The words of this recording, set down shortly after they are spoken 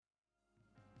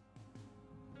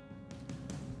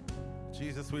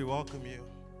Jesus, we welcome you.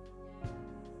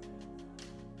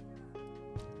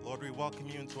 Lord, we welcome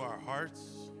you into our hearts.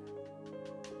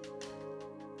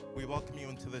 We welcome you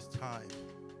into this time.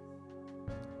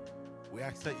 We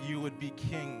ask that you would be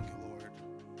king, Lord.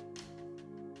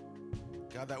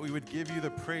 God, that we would give you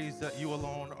the praise that you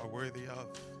alone are worthy of.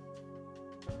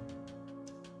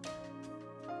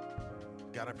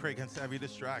 God, I pray against every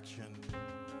distraction,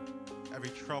 every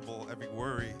trouble, every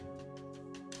worry,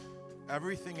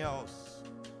 everything else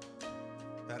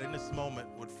that in this moment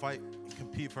would fight and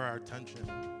compete for our attention.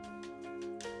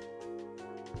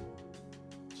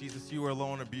 Jesus, you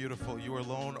alone are beautiful. You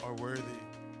alone are worthy.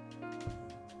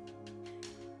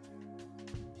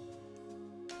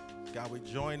 God, we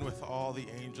join with all the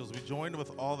angels. We join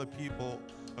with all the people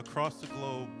across the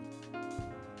globe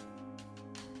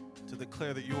to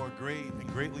declare that you are great and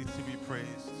greatly to be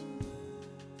praised.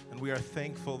 And we are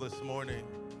thankful this morning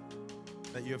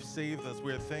that you have saved us.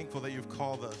 We are thankful that you've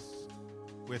called us.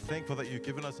 We're thankful that you've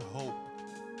given us a hope.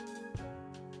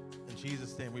 In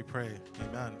Jesus' name we pray.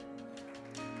 Amen.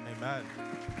 Amen.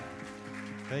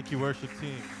 Thank you, worship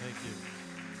team. Thank you.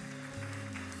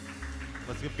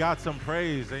 Let's give God some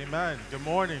praise. Amen. Good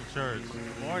morning, church.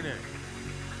 Good morning.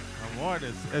 Good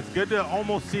morning. It's good to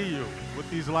almost see you with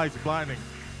these lights blinding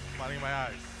my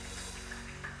eyes.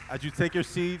 As you take your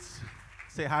seats,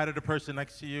 say hi to the person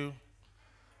next to you.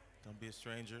 Don't be a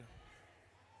stranger.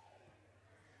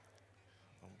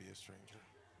 Don't be a stranger.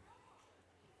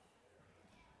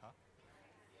 Huh?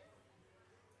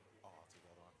 Oh, I'll take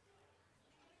that one.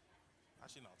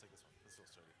 Actually, no, I'll take this one. This is so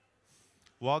sturdy.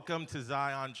 Welcome to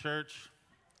Zion Church,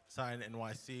 Zion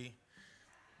NYC.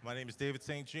 My name is David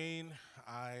St. Jean.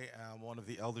 I am one of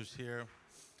the elders here.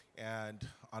 And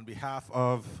on behalf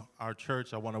of our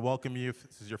church, I want to welcome you if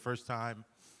this is your first time.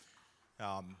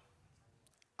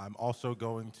 I'm also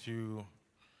going to,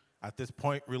 at this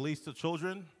point, release the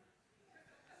children.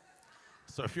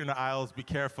 So if you're in the aisles, be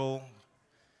careful.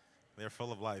 They're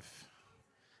full of life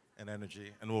and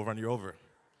energy, and we'll run you over.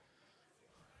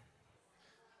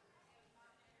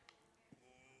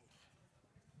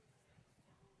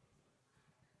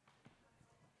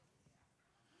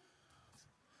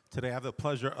 Today, I have the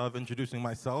pleasure of introducing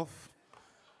myself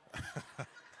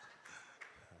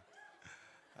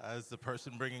as the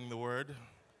person bringing the word.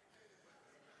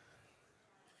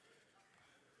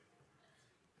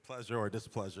 Pleasure or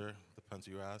displeasure, depends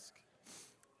who you ask.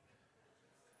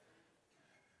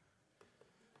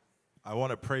 I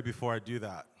want to pray before I do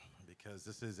that because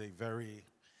this is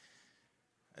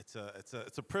it's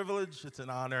a privilege, it's an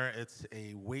honor, it's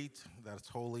a weight that's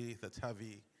holy, that's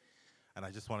heavy, and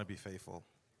I just want to be faithful.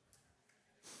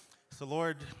 So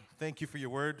Lord, thank you for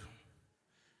your word.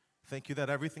 Thank you that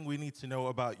everything we need to know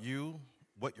about you,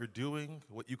 what you're doing,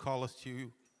 what you call us to,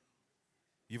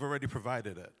 you've already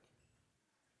provided it.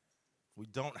 We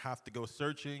don't have to go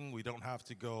searching. We don't have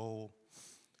to go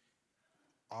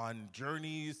on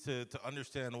journeys to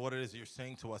understand what it is you're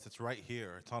saying to us. It's right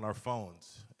here. It's on our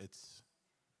phones. It's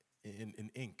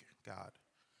in ink, God.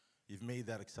 You've made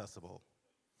that accessible.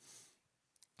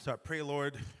 So I pray,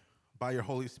 Lord, by your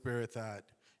Holy Spirit, that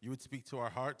you would speak to our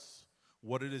hearts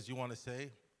what it is you want to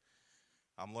say.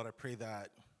 Lord, I pray that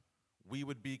we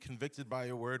would be convicted by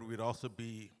your word. We'd also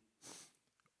be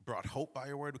brought hope by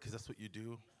your word because that's what you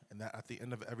do. And that at the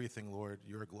end of everything, Lord,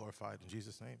 you are glorified. In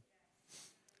Jesus' name,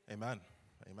 amen.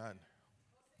 Amen.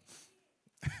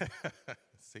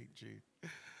 St. G.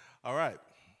 All right.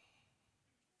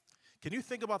 Can you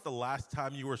think about the last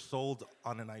time you were sold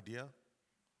on an idea?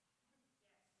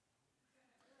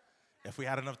 If we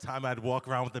had enough time, I'd walk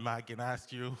around with the mic and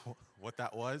ask you what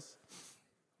that was.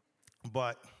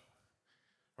 But,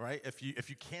 right, if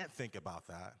you can't think about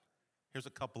that, here's a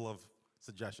couple of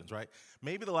suggestions, right?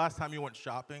 Maybe the last time you went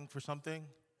shopping for something,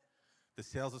 the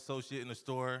sales associate in the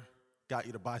store got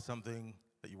you to buy something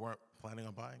that you weren't planning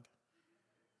on buying.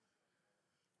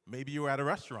 Maybe you were at a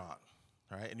restaurant,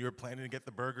 right, and you were planning to get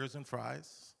the burgers and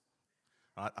fries.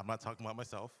 I'm not talking about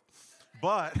myself.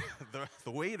 But the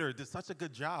waiter did such a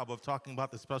good job of talking about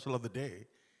the special of the day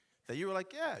that you were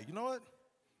like, yeah, you know what?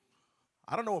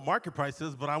 I don't know what market price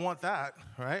is, but I want that,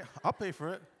 right? I'll pay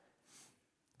for it.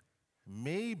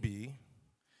 Maybe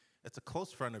it's a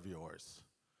close friend of yours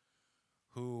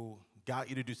who got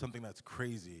you to do something that's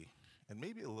crazy and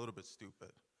maybe a little bit stupid,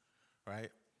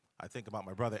 right? I think about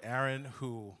my brother Aaron,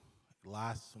 who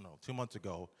 2 months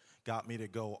ago got me to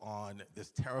go on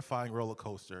this terrifying roller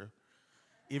coaster.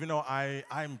 Even though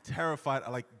I'm terrified,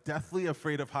 deathly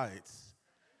afraid of heights.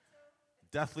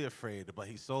 Deathly afraid, but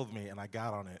he sold me and I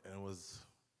got on it and it was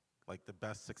like the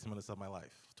best 6 minutes of my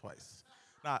life, twice.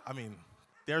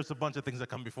 There's a bunch of things that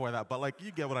come before that, but like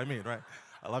you get what I mean, right?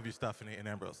 I love you, Stephanie and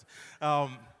Ambrose.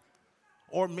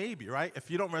 Or maybe, right, if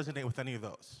you don't resonate with any of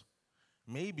those,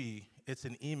 maybe it's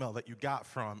an email that you got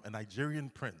from a Nigerian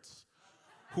prince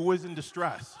who is in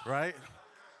distress, right?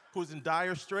 Who's in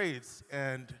dire straits,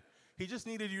 and he just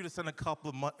needed you to send a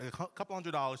couple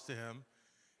 $100 to him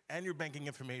and your banking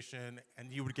information,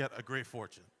 and you would get a great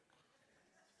fortune.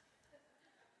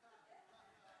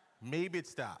 Maybe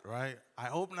it's that, right? I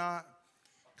hope not,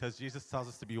 because Jesus tells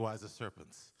us to be wise as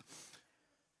serpents.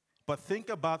 But think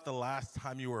about the last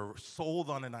time you were sold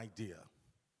on an idea.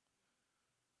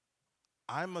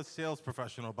 I'm a sales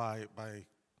professional by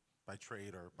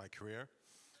trade or by career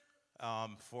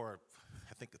for,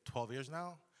 I think, 12 years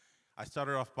now. I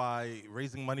started off by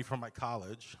raising money from my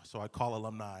college, so I'd call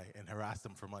alumni and harass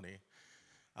them for money.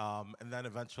 And then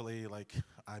eventually,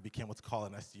 I became what's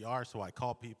called an SDR, so I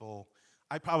call people.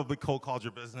 I probably cold called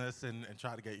your business and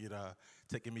try to get you to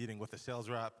take a meeting with a sales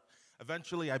rep.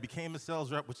 Eventually, I became a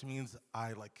sales rep, which means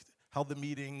I held the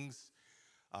meetings,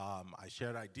 I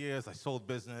shared ideas, I sold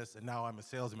business, and now I'm a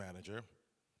sales manager.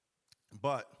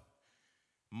 But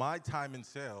my time in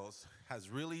sales has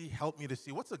really helped me to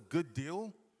see what's a good deal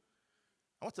and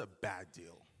what's a bad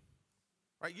deal,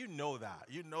 right? You know that.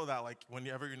 You know that,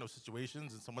 whenever you're in those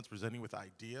situations and someone's presenting with an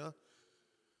idea,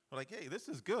 they're like, hey, this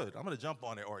is good, I'm gonna jump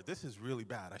on it, or this is really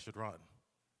bad, I should run.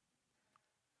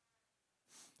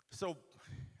 So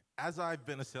as I've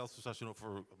been a sales professional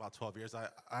for about 12 years,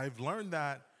 I've learned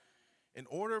that in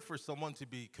order for someone to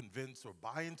be convinced or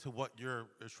buy into what you're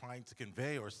trying to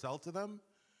convey or sell to them,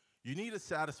 you need to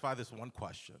satisfy this one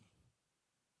question.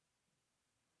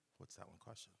 What's that one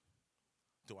question?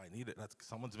 Do I need it?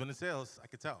 Someone's been in sales, I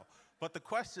could tell. But the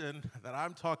question that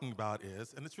I'm talking about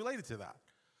is, and it's related to that,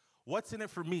 what's in it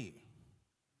for me?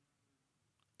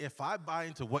 If I buy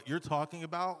into what you're talking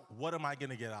about, what am I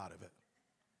gonna get out of it?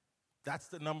 That's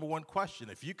the number one question.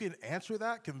 If you can answer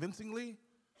that convincingly,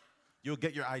 you'll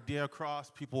get your idea across,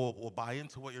 people will buy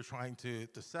into what you're trying to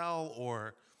sell,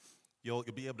 or you'll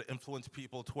be able to influence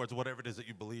people towards whatever it is that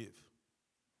you believe.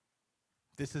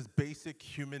 This is basic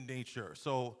human nature.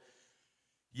 So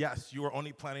yes, you were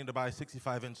only planning to buy a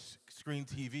 65-inch screen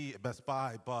TV at Best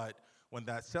Buy, but when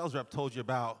that sales rep told you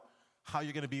about how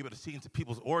you're gonna be able to see into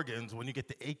people's organs when you get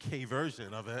the 8K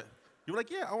version of it, you were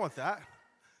like, yeah, I want that.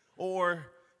 Or,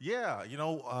 yeah,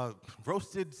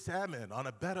 roasted salmon on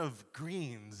a bed of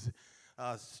greens,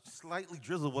 slightly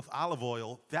drizzled with olive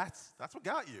oil, that's what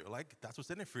got you. That's what's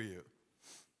in it for you.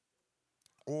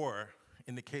 Or,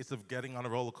 in the case of getting on a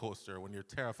roller coaster when you're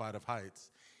terrified of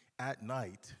heights, at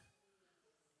night,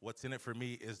 what's in it for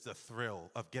me is the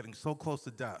thrill of getting so close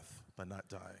to death, but not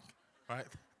dying, right?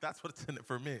 That's what's in it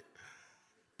for me.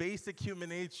 Basic human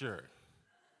nature.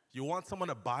 You want someone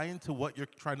to buy into what you're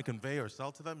trying to convey or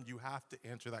sell to them, you have to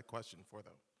answer that question for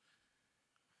them.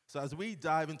 So as we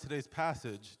dive into today's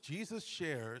passage, Jesus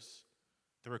shares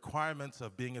the requirements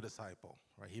of being a disciple,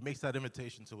 right? He makes that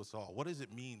invitation to us all. What does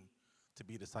it mean to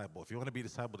be a disciple? If you want to be a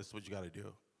disciple, this is what you got to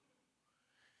do.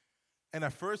 And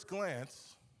at first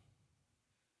glance,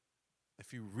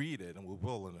 if you read it, and we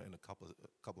will in a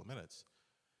couple of minutes,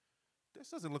 this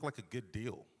doesn't look like a good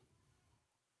deal.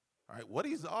 All right, what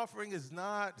he's offering is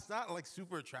not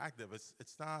super attractive.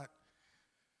 It's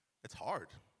hard.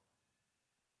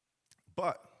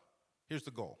 But here's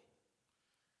the goal.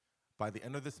 By the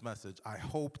end of this message, I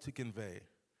hope to convey,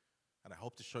 and I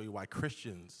hope to show you why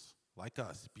Christians like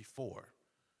us before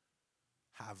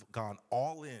have gone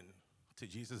all in to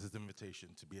Jesus' invitation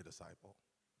to be a disciple.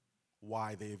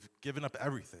 Why they've given up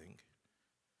everything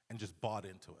and just bought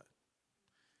into it.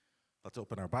 Let's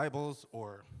open our Bibles,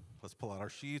 or let's pull out our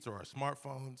sheets or our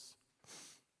smartphones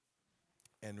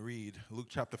and read Luke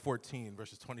chapter 14,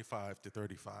 verses 25 to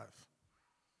 35.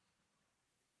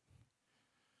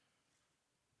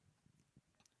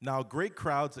 Now great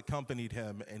crowds accompanied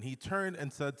him, and he turned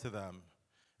and said to them,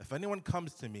 if anyone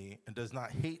comes to me and does not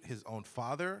hate his own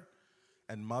father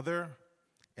and mother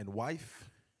and wife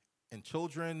and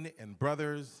children and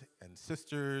brothers and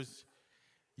sisters,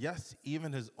 yes,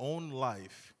 even his own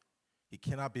life, he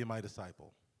cannot be my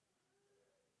disciple.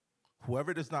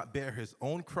 Whoever does not bear his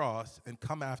own cross and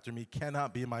come after me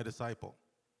cannot be my disciple.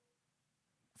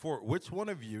 For which one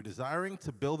of you, desiring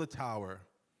to build a tower,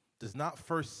 does not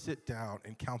first sit down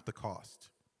and count the cost,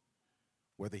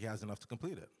 whether he has enough to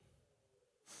complete it?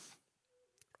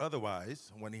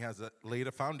 Otherwise, when he has laid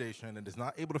a foundation and is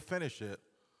not able to finish it,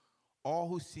 all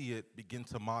who see it begin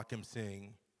to mock him,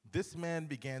 saying, this man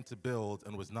began to build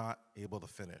and was not able to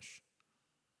finish.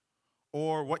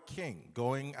 Or what king,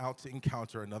 going out to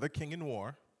encounter another king in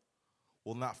war,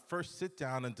 will not first sit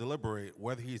down and deliberate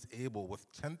whether he is able with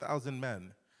 10,000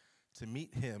 men to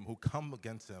meet him who come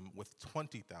against him with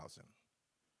 20,000.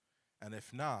 And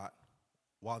if not,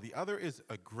 while the other is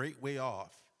a great way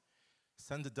off,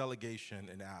 send a delegation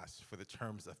and ask for the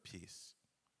terms of peace.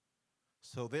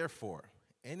 So therefore,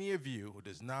 any of you who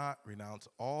does not renounce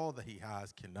all that he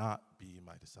has cannot be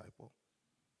my disciple.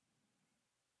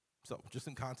 So just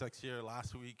in context here,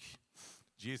 last week,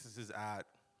 Jesus is at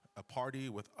a party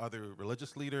with other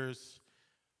religious leaders.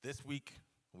 This week,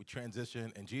 we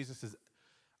transition, and Jesus is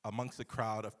amongst a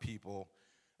crowd of people.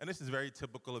 And this is very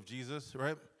typical of Jesus,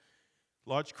 right?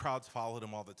 Large crowds followed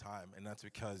him all the time, and that's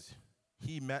because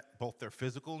he met both their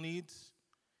physical needs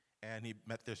and he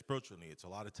met their spiritual needs. A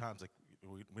lot of times, like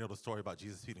we know the story about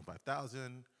Jesus feeding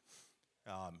 5,000.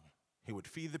 He would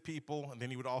feed the people, and then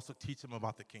he would also teach them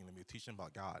about the kingdom. He would teach them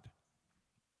about God.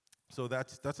 So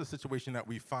that's a situation that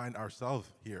we find ourselves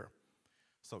here.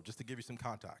 So just to give you some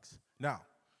context. Now,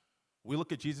 we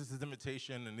look at Jesus'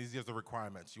 invitation, and these are the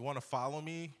requirements. You want to follow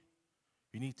me?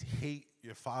 You need to hate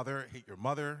your father, hate your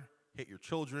mother, hate your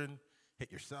children,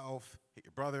 hate yourself, hate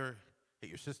your brother, hate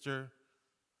your sister.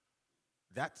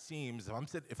 That seems,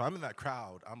 if I'm in that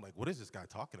crowd, I'm like, what is this guy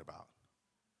talking about?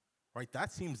 Right?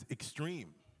 That seems extreme.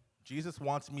 Jesus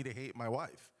wants me to hate my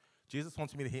wife. Jesus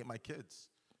wants me to hate my kids.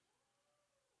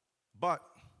 But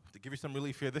to give you some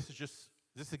relief here, this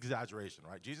is exaggeration,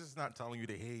 right? Jesus is not telling you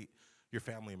to hate your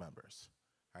family members,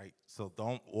 right? So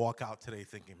don't walk out today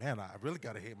thinking, man, I really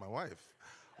got to hate my wife.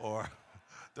 Or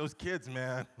those kids,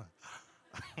 man.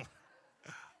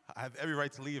 I have every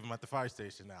right to leave them at the fire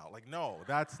station now. Like, no,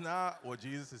 that's not what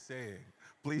Jesus is saying.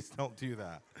 Please don't do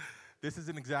that. This is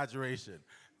an exaggeration.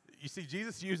 You see,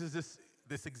 Jesus uses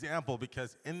this example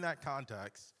because in that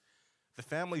context, the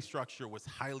family structure was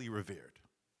highly revered.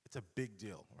 It's a big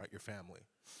deal, right, your family.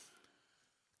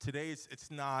 Today, it's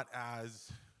not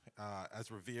as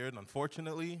revered,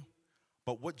 unfortunately.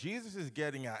 But what Jesus is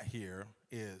getting at here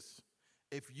is,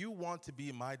 if you want to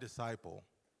be my disciple,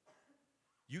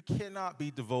 you cannot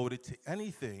be devoted to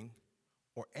anything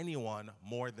or anyone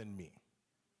more than me.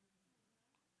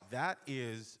 That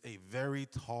is a very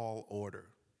tall order.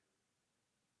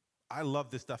 I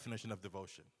love this definition of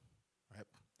devotion, right?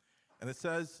 And it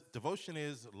says, devotion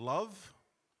is love,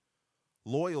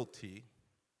 loyalty,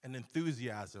 and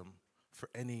enthusiasm for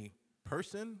any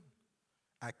person,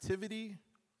 activity,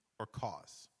 or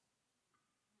cause.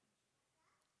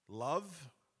 Love,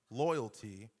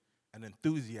 loyalty, and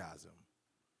enthusiasm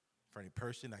for any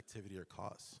person, activity, or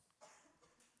cause.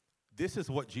 This is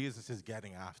what Jesus is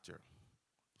getting after.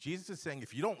 Jesus is saying,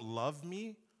 if you don't love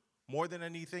me more than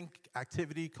anything,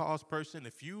 activity, cause, person,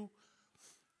 if you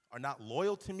are not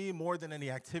loyal to me more than any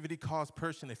activity, cause,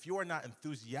 person, if you are not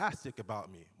enthusiastic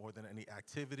about me more than any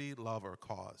activity, love, or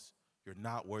cause, you're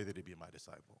not worthy to be my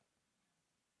disciple.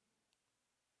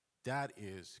 That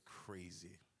is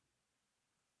crazy.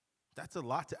 That's a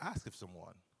lot to ask of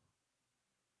someone.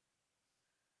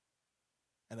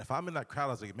 And if I'm in that crowd,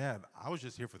 I was like, man, I was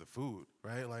just here for the food,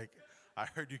 right? Like, I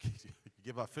heard you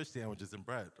give out fish sandwiches and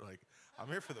bread. Like, I'm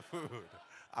here for the food.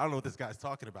 I don't know what this guy's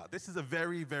talking about. This is a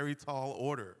very, very tall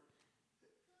order.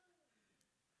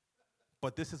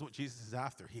 But this is what Jesus is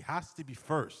after. He has to be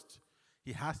first.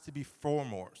 He has to be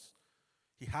foremost.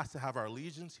 He has to have our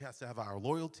allegiance. He has to have our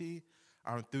loyalty,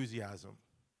 our enthusiasm.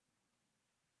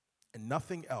 And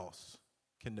nothing else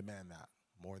can demand that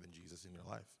more than Jesus in your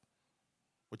life.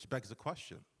 Which begs the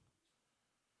question,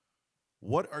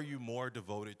 what are you more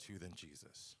devoted to than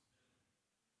Jesus?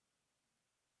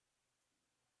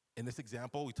 In this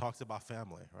example, we talked about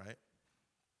family, right?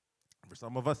 For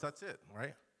some of us, that's it,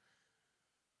 right?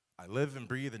 I live and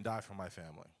breathe and die for my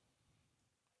family.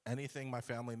 Anything my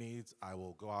family needs, I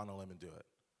will go out on a limb and do it.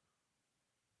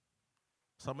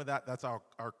 Some of that's our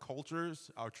cultures,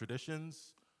 our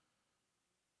traditions.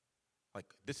 Like,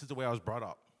 this is the way I was brought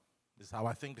up. This is how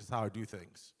I think, this is how I do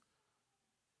things.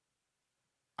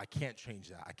 I can't change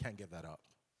that. I can't give that up.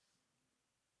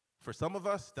 For some of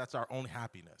us, that's our own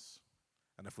happiness.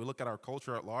 And if we look at our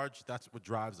culture at large, that's what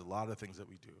drives a lot of things that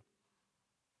we do.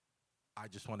 I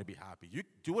just want to be happy. You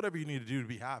do whatever you need to do to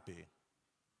be happy.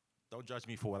 Don't judge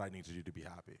me for what I need to do to be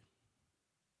happy.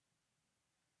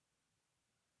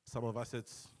 Some of us,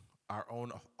 it's our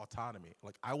own autonomy.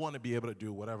 Like, I want to be able to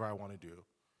do whatever I want to do,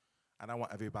 and I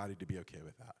want everybody to be okay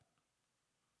with that.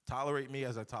 Tolerate me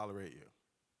as I tolerate you.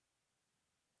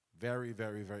 Very,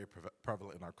 very, very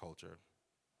prevalent in our culture.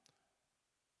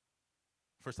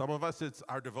 For some of us, it's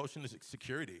our devotion to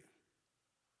security.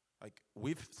 Like,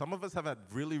 some of us have had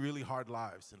really, really hard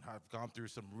lives and have gone through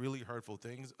some really hurtful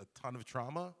things, a ton of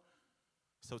trauma.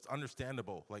 So it's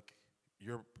understandable. Like,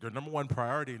 your number one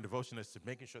priority in devotion is to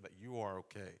making sure that you are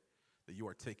okay, that you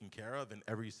are taken care of in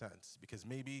every sense. Because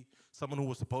maybe someone who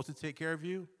was supposed to take care of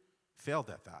you failed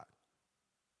at that.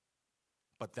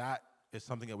 But that is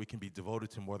something that we can be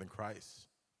devoted to more than Christ.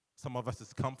 Some of us,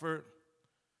 it's comfort.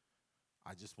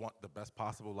 I just want the best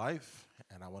possible life,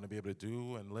 and I want to be able to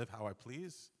do and live how I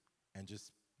please, and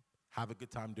just have a good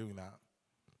time doing that.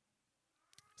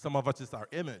 Some of us, it's our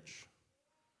image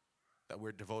that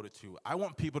we're devoted to. I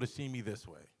want people to see me this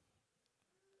way.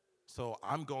 So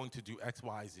I'm going to do X,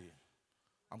 Y, Z.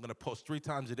 I'm going to post 3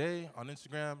 times a day on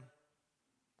Instagram.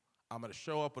 I'm going to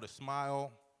show up with a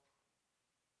smile.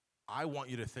 I want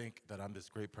you to think that I'm this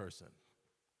great person.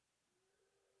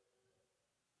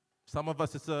 Some of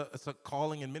us, it's a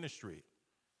calling in ministry.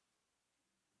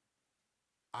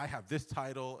 I have this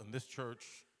title in this church,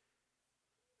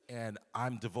 and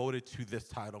I'm devoted to this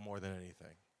title more than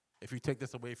anything. If you take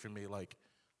this away from me,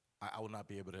 I will not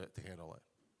be able to handle it.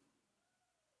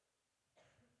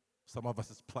 Some of us,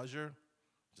 it's pleasure.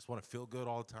 Just want to feel good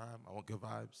all the time. I want good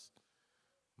vibes.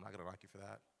 I'm not going to knock you for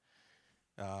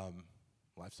that.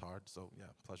 Life's hard, so yeah,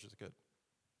 pleasure's good.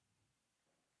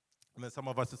 And then some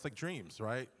of us, it's like dreams,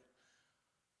 right?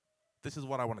 This is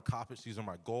what I want to accomplish. These are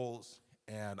my goals,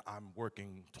 and I'm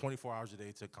working 24 hours a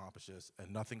day to accomplish this,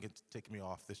 and nothing can take me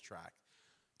off this track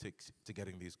to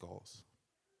getting these goals.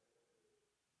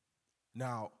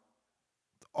 Now,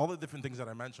 all the different things that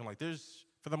I mentioned,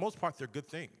 for the most part, they're good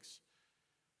things.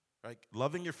 Right?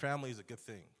 Loving your family is a good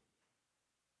thing.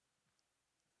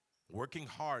 Working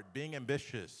hard, being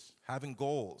ambitious, having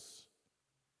goals,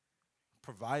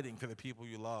 providing for the people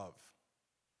you love,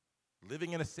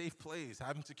 living in a safe place,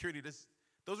 having security,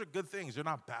 those are good things. They're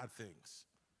not bad things.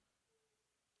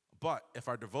 But if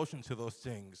our devotion to those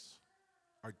things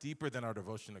are deeper than our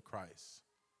devotion to Christ,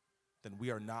 then we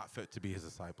are not fit to be his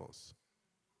disciples.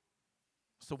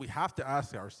 So we have to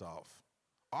ask ourselves,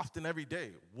 often every day,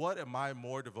 what am I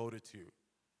more devoted to?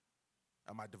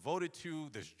 Am I devoted to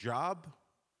this job?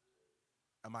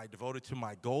 Am I devoted to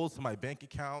my goals, to my bank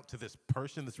account, to this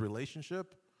person, this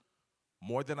relationship,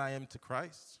 more than I am to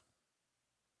Christ?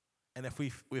 And if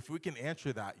we can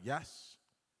answer that yes,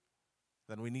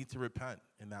 then we need to repent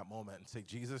in that moment and say,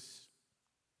 Jesus,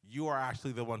 you are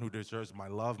actually the one who deserves my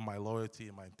love, my loyalty,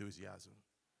 and my enthusiasm.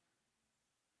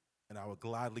 And I will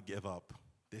gladly give up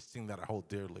this thing that I hold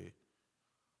dearly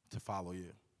to follow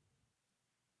you.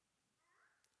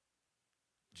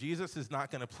 Jesus is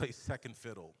not going to play second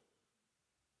fiddle.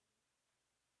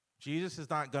 Jesus is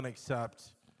not going to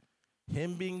accept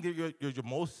him being your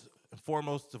most and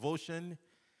foremost devotion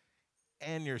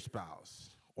and your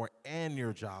spouse and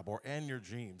your job and your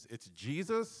dreams. It's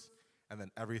Jesus, and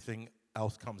then everything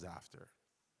else comes after.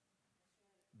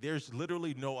 There's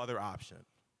literally no other option.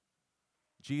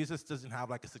 Jesus doesn't have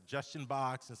a suggestion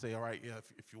box and say, all right, yeah,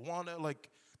 if you want to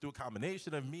do a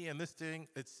combination of me and this thing,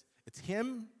 it's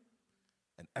him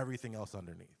and everything else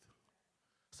underneath.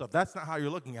 So if that's not how you're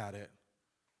looking at it,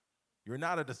 you're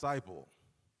not a disciple,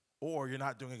 or you're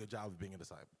not doing a good job of being a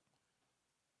disciple.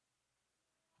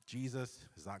 Jesus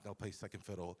is not going to play second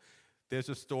fiddle. There's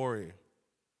a story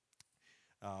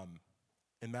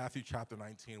in Matthew chapter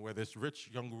 19 where this rich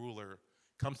young ruler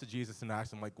comes to Jesus and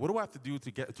asks him, what do I have to do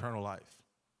to get eternal life?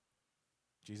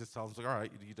 Jesus tells him, all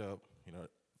right, you need to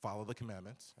follow the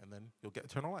commandments, and then you'll get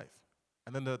eternal life.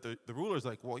 And then the ruler's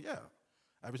like, well, yeah,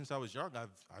 ever since I was young,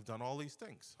 I've done all these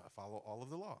things. I follow all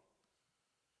of the law.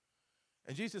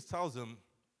 And Jesus tells him,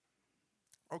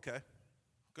 okay,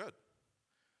 good.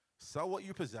 Sell what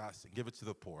you possess and give it to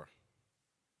the poor.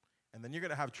 And then you're going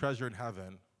to have treasure in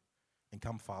heaven, and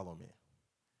come follow me.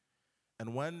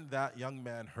 And when that young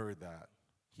man heard that,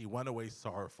 he went away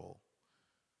sorrowful,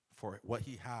 for what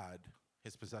he had,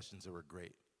 his possessions were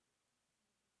great.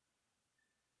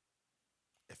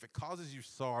 If it causes you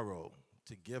sorrow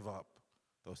to give up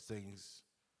those things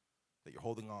that you're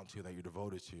holding on to, that you're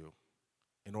devoted to,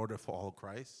 in order to follow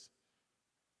Christ,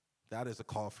 that is a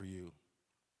call for you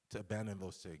to abandon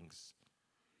those things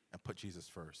and put Jesus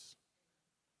first.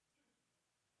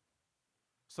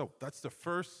 So that's the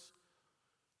first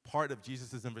part of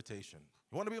Jesus' invitation.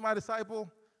 You want to be my disciple?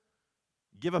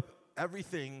 Give up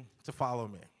everything to follow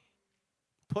me.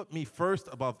 Put me first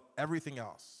above everything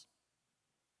else.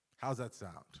 How's that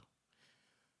sound?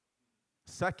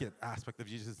 Second aspect of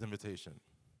Jesus' invitation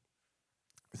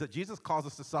is that Jesus calls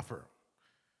us to suffer.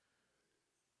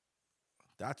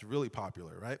 That's really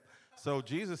popular, right? So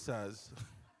Jesus says,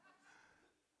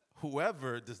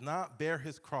 whoever does not bear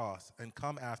his cross and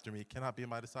come after me cannot be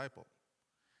my disciple.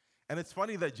 And it's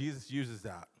funny that Jesus uses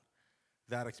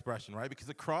that expression, right? Because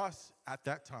the cross at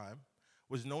that time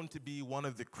was known to be one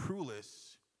of the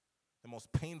cruelest, the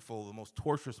most painful, the most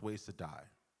torturous ways to die.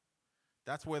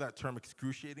 That's where that term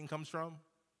excruciating comes from.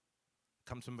 It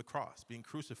comes from the cross, being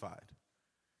crucified.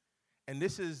 And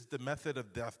this is the method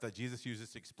of death that Jesus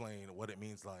uses to explain what it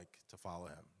means like to follow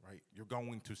him, right? You're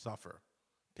going to suffer.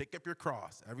 Pick up your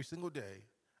cross every single day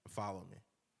and follow me.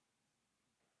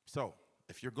 So,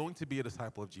 if you're going to be a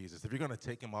disciple of Jesus, if you're going to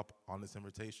take him up on this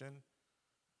invitation,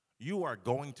 you are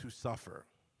going to suffer.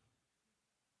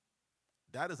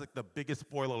 That is like the biggest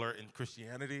spoiler alert in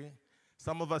Christianity.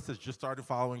 Some of us have just started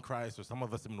following Christ, or some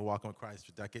of us have been walking with Christ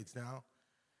for decades now.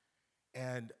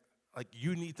 And like,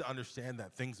 you need to understand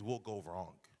that things will go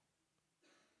wrong.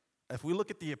 If we look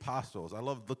at the apostles, I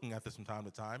love looking at this from time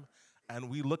to time, and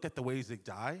we look at the ways they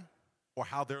die or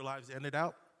how their lives ended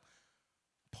out.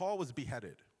 Paul was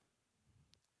beheaded.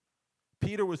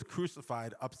 Peter was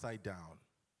crucified upside down.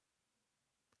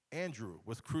 Andrew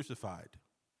was crucified.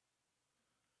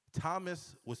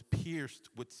 Thomas was pierced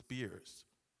with spears.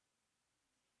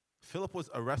 Philip was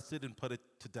arrested and put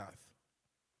to death.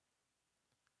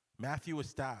 Matthew was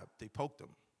stabbed. They poked him,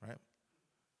 right?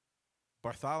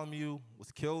 Bartholomew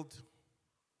was killed.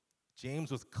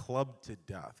 James was clubbed to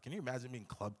death. Can you imagine being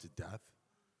clubbed to death?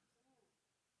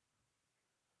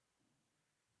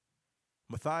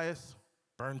 Matthias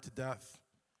burned to death.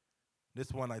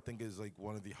 This one I think is like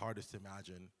one of the hardest to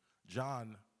imagine.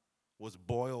 John was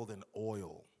boiled in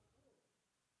oil.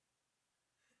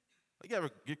 Like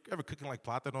you ever cooking like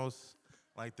platanos?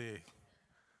 Like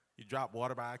you drop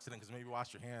water by accident because maybe you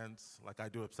wash your hands like I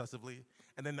do obsessively,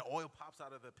 and then the oil pops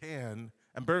out of the pan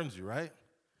and burns you, right?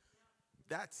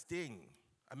 That sting.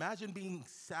 Imagine being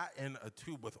sat in a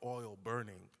tube with oil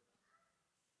burning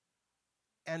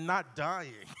and not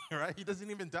dying, right? He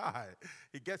doesn't even die.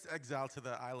 He gets exiled to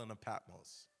the island of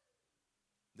Patmos.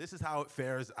 This is how it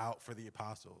fares out for the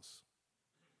apostles.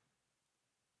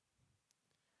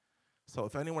 So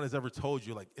if anyone has ever told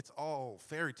you, like, it's all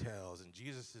fairy tales and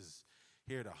Jesus is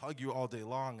here to hug you all day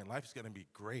long and life's going to be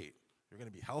great, you're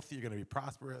going to be healthy, you're going to be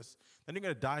prosperous, then you're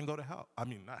going to die and go to hell. I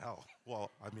mean, not hell.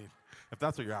 Well, I mean, if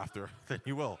that's what you're after, then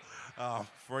you will.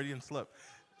 Freudian slip.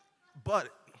 But,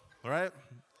 right,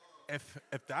 if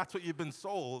that's what you've been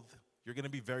sold, you're going to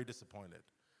be very disappointed.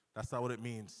 That's not what it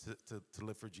means to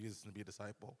live for Jesus and be a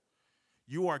disciple.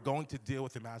 You are going to deal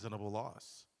with imaginable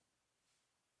loss.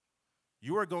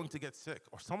 You are going to get sick,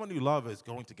 or someone you love is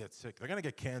going to get sick. They're going to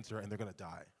get cancer, and they're going to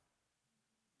die.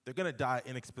 They're going to die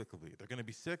inexplicably. They're going to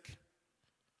be sick.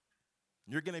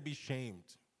 You're going to be shamed.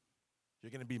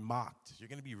 You're going to be mocked. You're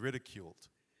going to be ridiculed.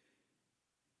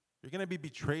 You're going to be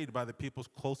betrayed by the people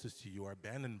closest to you or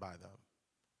abandoned by them.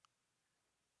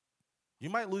 You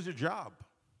might lose your job.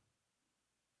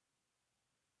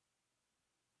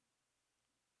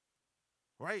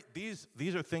 Right? These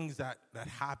are things that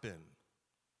happen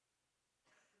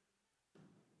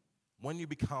when you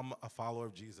become a follower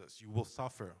of Jesus. You will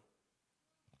suffer.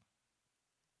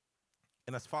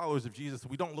 And as followers of Jesus,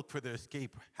 we don't look for the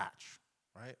escape hatch,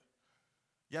 right?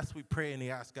 Yes, we pray and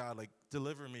we ask God, like,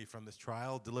 deliver me from this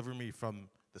trial, deliver me from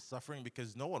the suffering,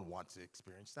 because no one wants to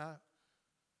experience that.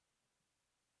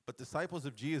 But disciples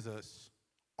of Jesus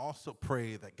also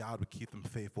pray that God would keep them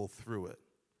faithful through it.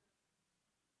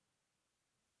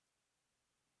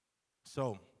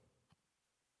 So,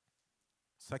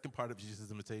 second part of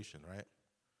Jesus' invitation, right?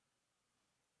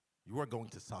 You are going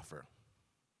to suffer.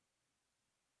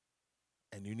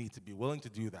 And you need to be willing to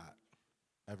do that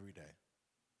every day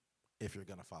if you're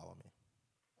going to follow me.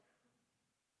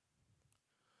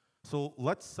 So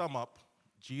let's sum up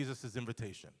Jesus'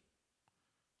 invitation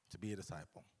to be a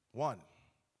disciple. 1,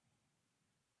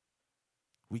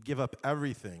 we give up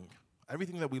everything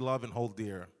that we love and hold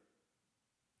dear,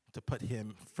 to put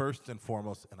him first and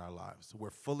foremost in our lives. We're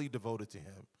fully devoted to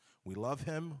him. We love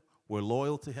him, we're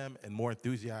loyal to him, and more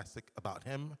enthusiastic about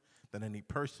him than any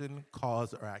person,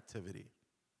 cause, or activity.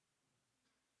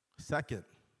 2,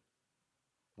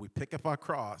 we pick up our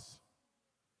cross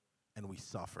and we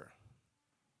suffer.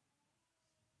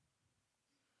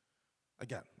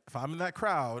 Again, if I'm in that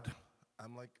crowd,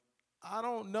 I'm like, I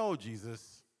don't know,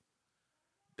 Jesus.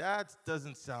 That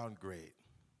doesn't sound great.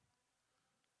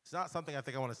 It's not something I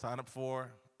think I want to sign up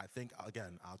for. I think,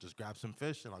 again, I'll just grab some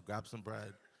fish and I'll grab some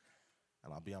bread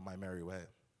and I'll be on my merry way.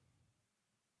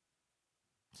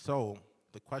 So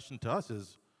the question to us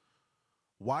is,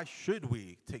 why should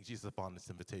we take Jesus up on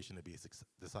this invitation to be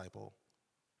a disciple?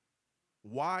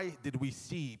 Why did we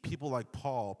see people like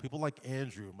Paul, people like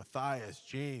Andrew, Matthias,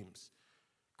 James,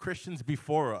 Christians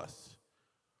before us?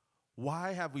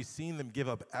 Why have we seen them give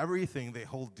up everything they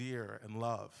hold dear and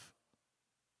love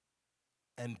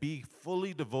and be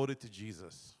fully devoted to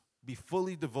Jesus, be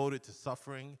fully devoted to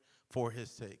suffering for his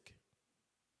sake?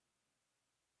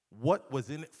 What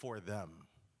was in it for them?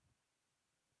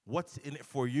 What's in it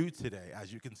for you today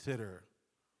as you consider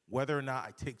whether or not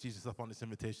I take Jesus up on this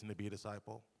invitation to be a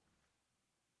disciple?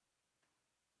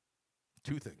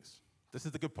 Two things. This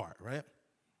is the good part, right?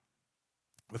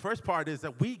 The first part is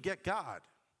that we get God.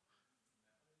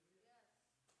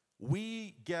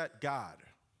 We get God.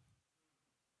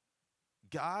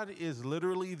 God is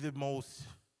literally the most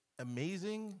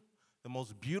amazing, the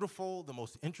most beautiful, the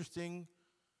most interesting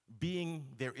being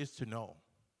there is to know.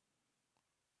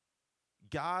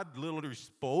 God literally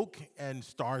spoke and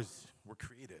stars were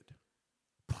created.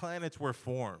 Planets were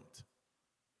formed.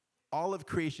 All of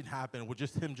creation happened with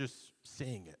just him just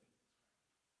saying it.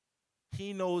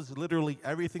 He knows literally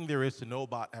everything there is to know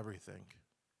about everything.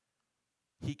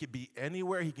 He could be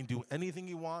anywhere. He can do anything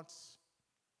he wants.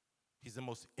 He's the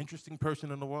most interesting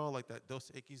person in the world, like that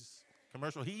Dos Equis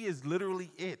commercial. He is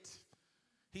literally it.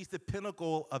 He's the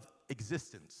pinnacle of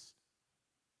existence.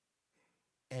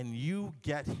 And you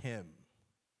get him.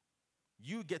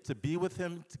 You get to be with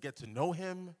him, to get to know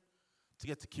him, to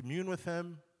get to commune with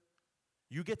him.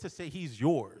 You get to say he's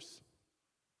yours.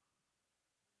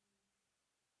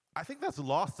 I think that's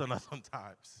lost on us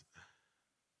sometimes.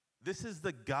 This is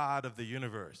the God of the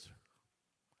universe.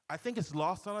 I think it's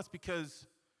lost on us because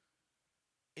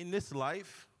in this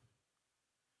life,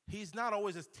 he's not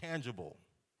always as tangible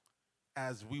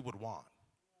as we would want.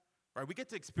 Right? We get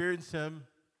to experience him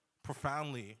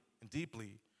profoundly and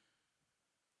deeply,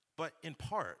 but in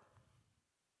part.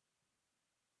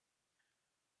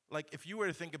 Like if you were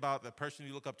to think about the person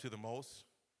you look up to the most,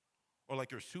 or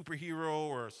like your superhero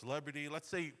or a celebrity, let's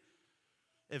say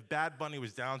if Bad Bunny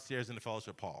was downstairs in the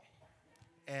Fellowship Hall,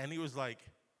 and he was like,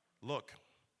 look,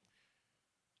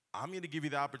 I'm going to give you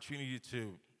the opportunity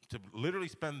to literally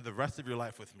spend the rest of your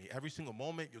life with me. Every single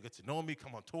moment, you'll get to know me,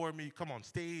 come on tour with me, come on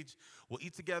stage, we'll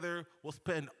eat together, we'll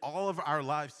spend all of our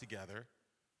lives together,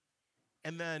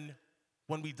 and then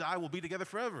when we die, we'll be together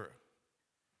forever.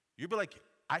 You'd be like,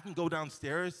 I can go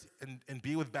downstairs and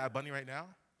be with Bad Bunny right now?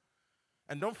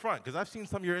 And don't front, because I've seen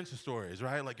some of your Insta stories,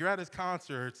 right? Like you're at his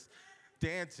concerts,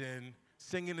 dancing,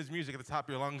 singing his music at the top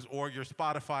of your lungs, or your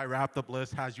Spotify wrapped up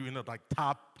list has you in the like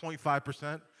top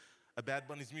 0.5% of Bad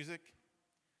Bunny's music.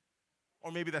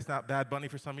 Or maybe that's not Bad Bunny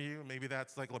for some of you. Maybe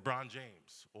that's like LeBron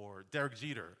James or Derek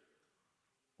Jeter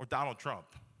or Donald Trump.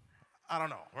 I don't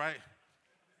know, right?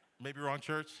 Maybe wrong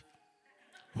church.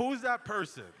 Who's that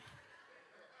person?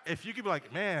 If you could be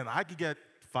like, man, I could get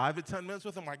 5 to 10 minutes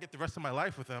with him, or I get the rest of my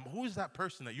life with him, who's that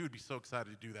person that you would be so excited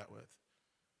to do that with?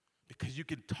 Because you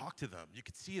could talk to them, you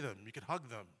could see them, you could hug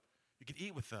them, you could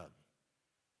eat with them.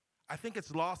 I think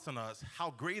it's lost on us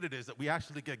how great it is that we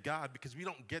actually get God because we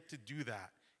don't get to do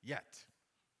that yet.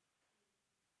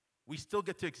 We still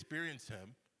get to experience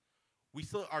him. We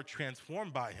still are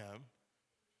transformed by him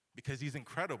because he's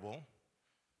incredible,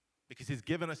 because he's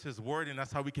given us his word and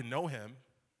that's how we can know him.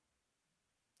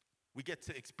 We get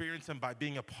to experience him by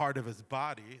being a part of his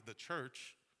body, the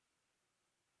church.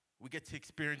 We get to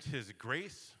experience his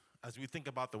grace as we think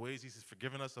about the ways he's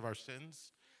forgiven us of our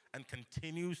sins and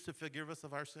continues to forgive us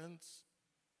of our sins.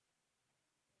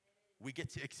 We get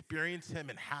to experience him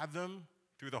and have him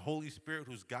through the Holy Spirit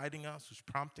who's guiding us, who's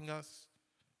prompting us.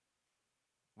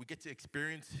 We get to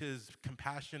experience his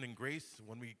compassion and grace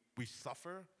when we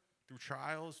suffer through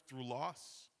trials, through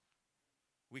loss.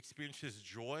 We experience his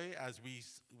joy as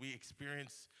we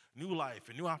experience new life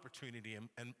and new opportunity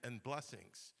and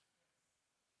blessings.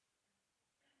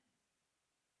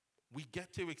 We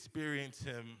get to experience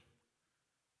him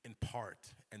in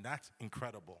part, and that's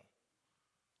incredible.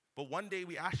 But one day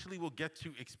we actually will get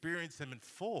to experience him in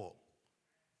full.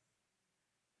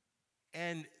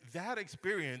 And that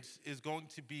experience is going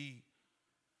to be,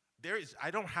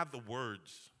 I don't have the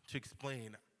words to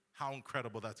explain how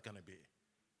incredible that's going to be.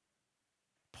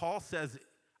 Paul says,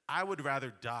 I would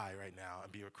rather die right now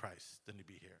and be with Christ than to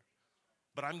be here.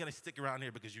 But I'm going to stick around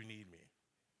here because you need me.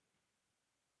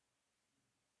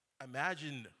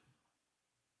 Imagine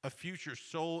a future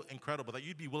so incredible that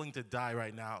you'd be willing to die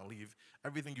right now and leave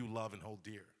everything you love and hold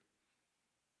dear.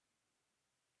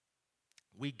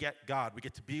 We get God. We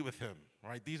get to be with him,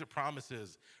 right? These are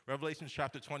promises. Revelation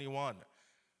chapter 21.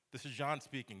 This is John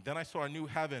speaking. Then I saw a new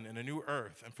heaven and a new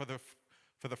earth, and for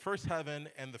the first heaven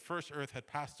and the first earth had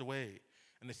passed away,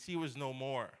 and the sea was no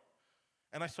more.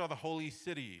 And I saw the holy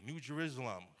city, New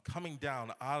Jerusalem, coming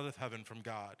down out of heaven from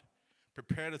God,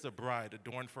 prepared as a bride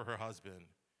adorned for her husband.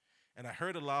 And I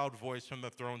heard a loud voice from the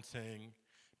throne saying,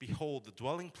 behold, the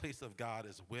dwelling place of God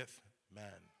is with men.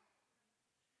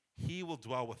 He will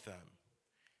dwell with them.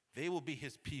 They will be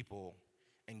his people,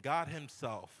 and God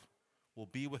himself will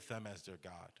be with them as their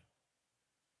God.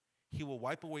 He will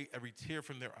wipe away every tear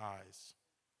from their eyes,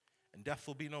 and death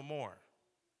will be no more.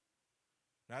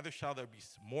 Neither shall there be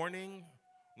mourning,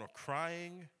 nor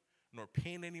crying, nor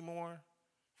pain anymore,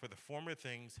 for the former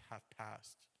things have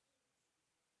passed.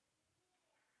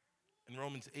 In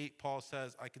Romans 8, Paul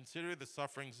says, I consider the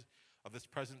sufferings of this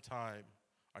present time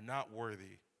are not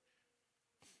worthy,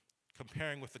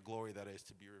 comparing with the glory that is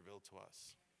to be revealed to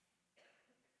us.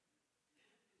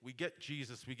 We get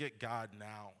Jesus, we get God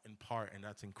now in part, and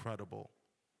that's incredible.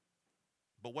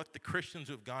 But what the Christians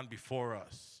who have gone before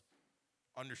us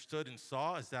understood and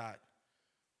saw is that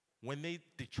when they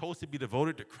chose to be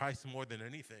devoted to Christ more than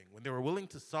anything, when they were willing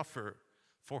to suffer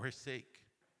for his sake,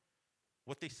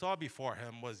 what they saw before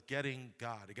him was getting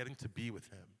God, getting to be with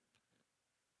him.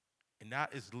 And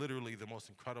that is literally the most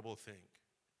incredible thing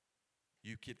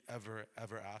you could ever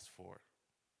ask for.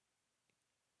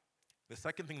 The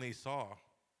second thing they saw,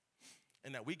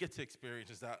 and that we get to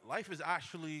experience, is that life is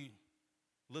actually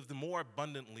lived more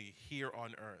abundantly here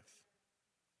on earth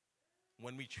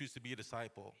when we choose to be a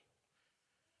disciple.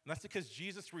 And that's because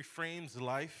Jesus reframes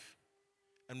life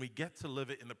and we get to live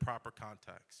it in the proper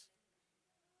context.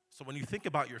 So when you think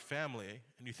about your family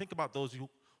and you think about those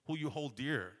who you hold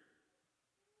dear,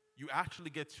 you actually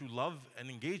get to love and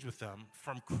engage with them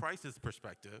from Christ's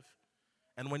perspective.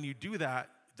 And when you do that,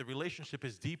 the relationship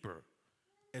is deeper,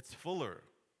 it's fuller,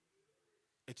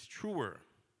 it's truer.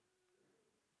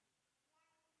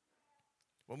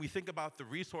 When we think about the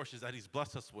resources that he's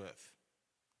blessed us with,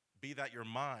 be that your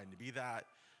mind, be that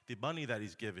the money that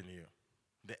he's given you,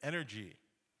 the energy,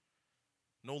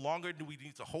 no longer do we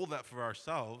need to hold that for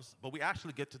ourselves, but we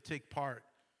actually get to take part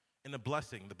in a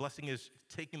blessing. The blessing is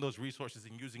taking those resources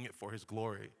and using it for his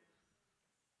glory.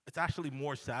 It's actually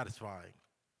more satisfying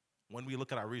when we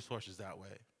look at our resources that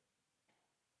way.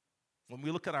 When we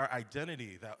look at our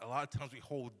identity, that a lot of times we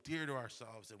hold dear to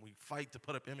ourselves and we fight to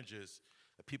put up images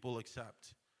that people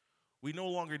accept. We no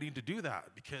longer need to do that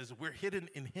because we're hidden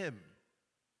in him.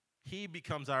 He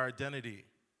becomes our identity.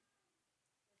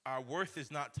 Our worth is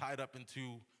not tied up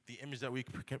into the image that we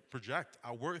project.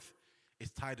 Our worth is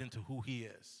tied into who he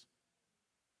is.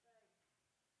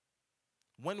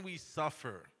 When we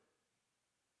suffer,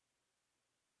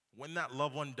 when that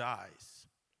loved one dies,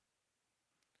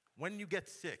 when you get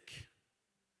sick,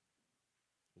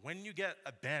 when you get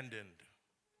abandoned,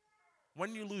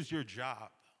 when you lose your job,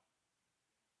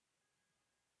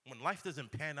 when life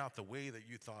doesn't pan out the way that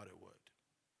you thought it would,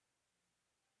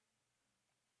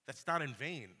 that's not in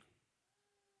vain.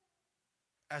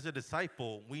 As a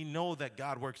disciple, we know that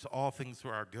God works all things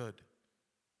for our good.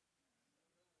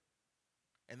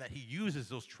 And that he uses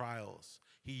those trials,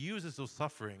 he uses those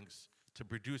sufferings to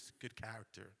produce good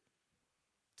character,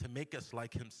 to make us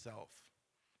like himself.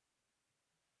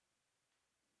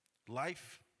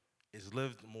 Life is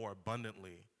lived more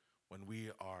abundantly when we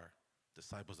are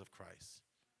disciples of Christ.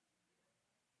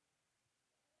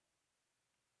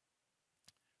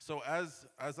 So as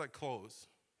I close,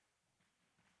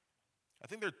 I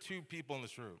think there are two people in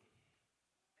this room.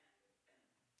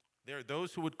 There are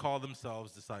those who would call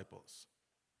themselves disciples.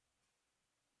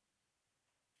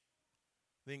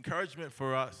 The encouragement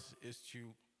for us is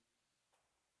to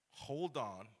hold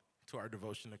on to our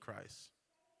devotion to Christ,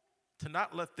 to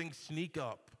not let things sneak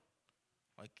up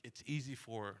like it's easy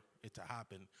for it to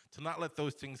happen, to not let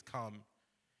those things come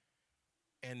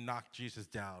and knock Jesus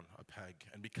down a peg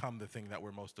and become the thing that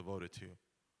we're most devoted to,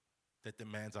 that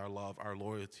demands our love, our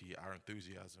loyalty, our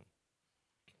enthusiasm.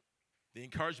 The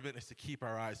encouragement is to keep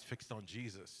our eyes fixed on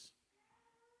Jesus,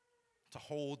 to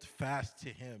hold fast to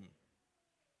him,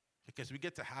 because we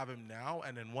get to have him now,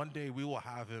 and then one day we will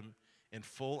have him in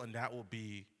full, and that will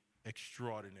be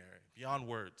extraordinary, beyond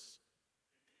words.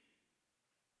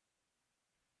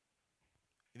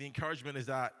 The encouragement is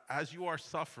that as you are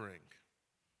suffering,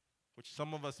 which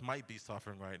some of us might be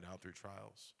suffering right now through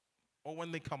trials, or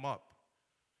when they come up,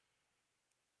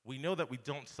 we know that we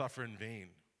don't suffer in vain.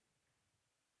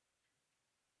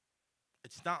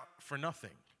 It's not for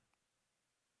nothing.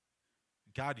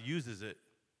 God uses it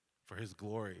for his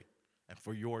glory and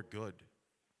for your good.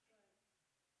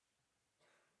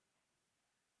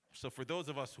 So for those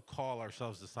of us who call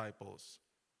ourselves disciples,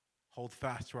 hold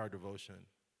fast to our devotion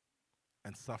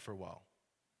and suffer well.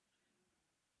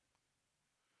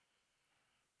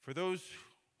 For those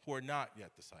who are not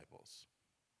yet disciples,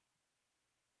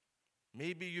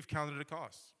 maybe you've counted the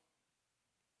cost.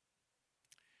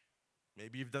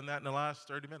 Maybe you've done that in the last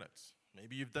 30 minutes.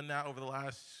 Maybe you've done that over the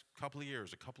last couple of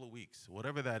years, a couple of weeks,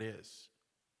 whatever that is.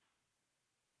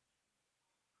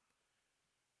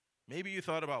 Maybe you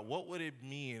thought about what would it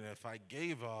mean if I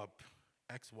gave up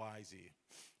X, Y, Z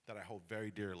that I hold very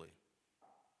dearly?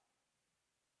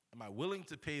 Am I willing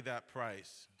to pay that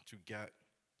price to get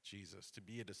Jesus, to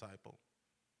be a disciple?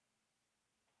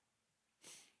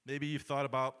 Maybe you've thought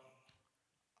about,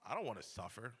 I don't want to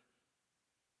suffer.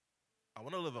 I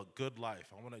want to live a good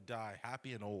life. I want to die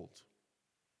happy and old.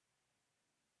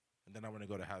 And then I want to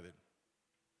go to heaven.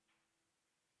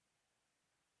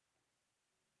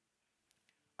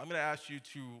 I'm going to ask you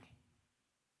to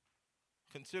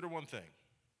consider one thing.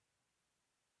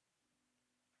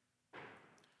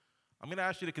 I'm going to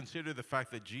ask you to consider the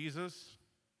fact that Jesus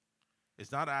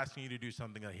is not asking you to do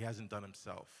something that he hasn't done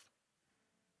himself.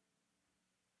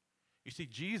 You see,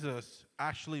 Jesus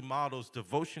actually models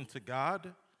devotion to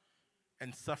God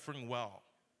and suffering well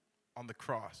on the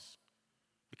cross.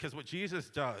 Because what Jesus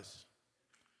does,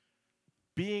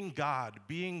 being God,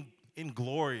 being in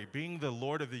glory, being the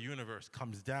Lord of the universe,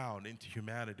 comes down into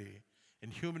humanity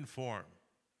in human form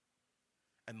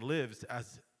and lives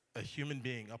as a human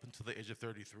being up until the age of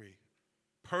 33.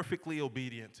 Perfectly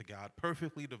obedient to God,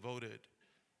 perfectly devoted,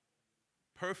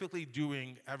 perfectly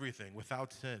doing everything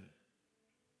without sin.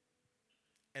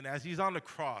 And as he's on the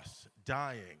cross,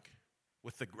 dying,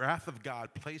 with the wrath of God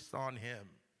placed on him,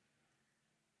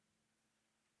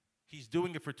 he's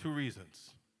doing it for two reasons.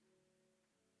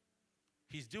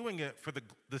 He's doing it for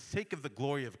the sake of the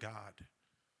glory of God.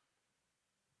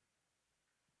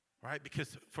 Right?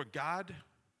 Because for God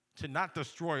to not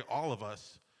destroy all of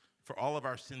us for all of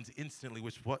our sins instantly,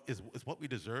 which is what we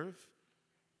deserve,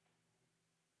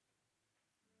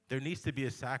 there needs to be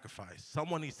a sacrifice.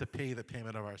 Someone needs to pay the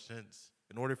payment of our sins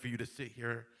in order for you to sit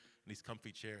here in these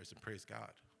comfy chairs and praise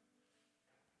God.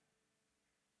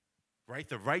 Right?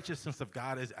 The righteousness of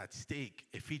God is at stake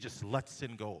if he just lets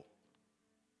sin go.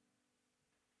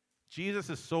 Jesus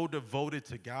is so devoted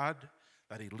to God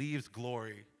that he leaves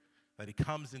glory, that he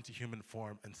comes into human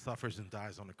form and suffers and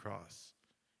dies on the cross,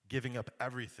 giving up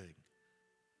everything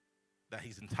that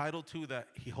he's entitled to, that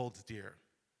he holds dear,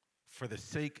 for the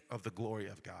sake of the glory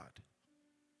of God.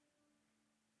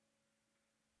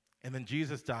 And then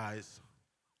Jesus dies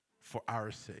for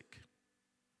our sake.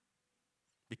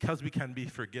 Because we can be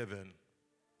forgiven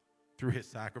through his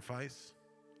sacrifice,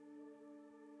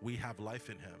 we have life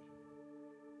in him.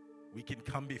 We can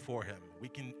come before him.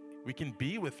 We can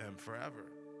be with him forever.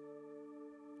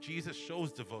 Jesus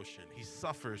shows devotion. He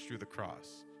suffers through the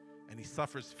cross, and he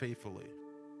suffers faithfully.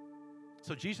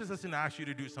 So Jesus doesn't ask you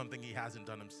to do something he hasn't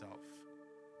done himself.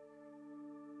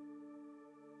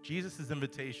 Jesus'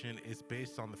 invitation is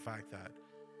based on the fact that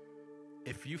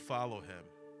if you follow him,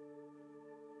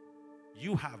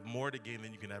 you have more to gain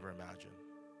than you can ever imagine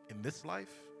in this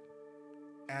life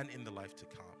and in the life to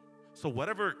come. So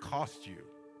whatever it costs you,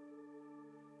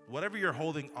 whatever you're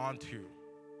holding on to,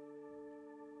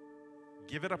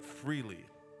 give it up freely.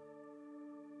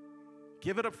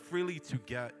 Give it up freely to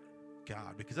get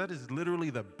God, because that is literally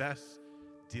the best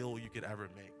deal you could ever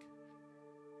make.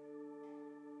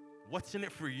 What's in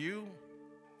it for you?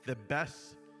 The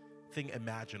best thing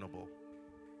imaginable.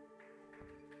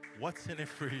 What's in it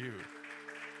for you?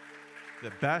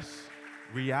 The best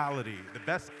reality, the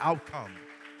best outcome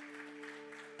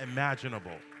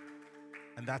imaginable.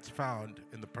 And that's found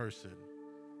in the person,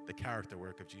 the character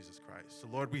work of Jesus Christ. So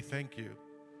Lord, we thank you.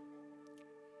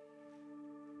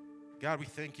 God, we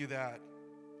thank you that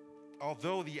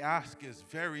although the ask is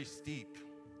very steep,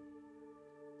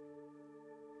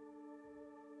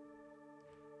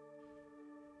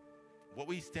 what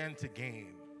we stand to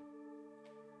gain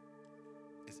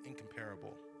is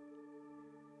incomparable.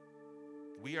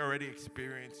 We already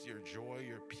experience your joy,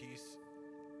 your peace,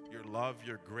 your love,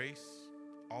 your grace,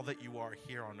 all that you are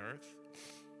here on earth,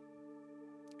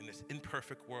 in this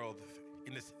imperfect world,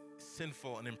 in this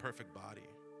sinful and imperfect body.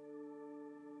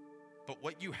 But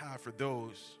what you have for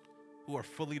those who are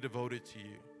fully devoted to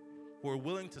you, who are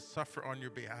willing to suffer on your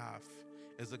behalf,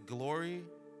 is a glory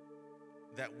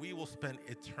that we will spend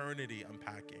eternity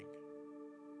unpacking.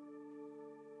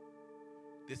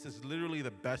 This is literally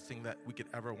the best thing that we could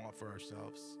ever want for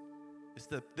ourselves.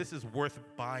 This is worth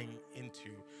buying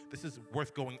into. This is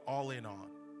worth going all in on.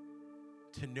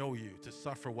 To know you, to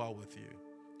suffer well with you,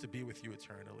 to be with you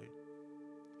eternally.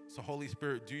 So Holy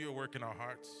Spirit, do your work in our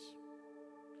hearts.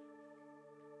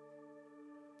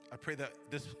 I pray that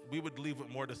we would leave with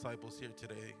more disciples here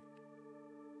today,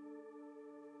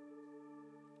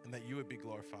 and that you would be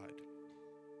glorified.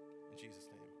 In Jesus'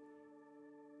 name.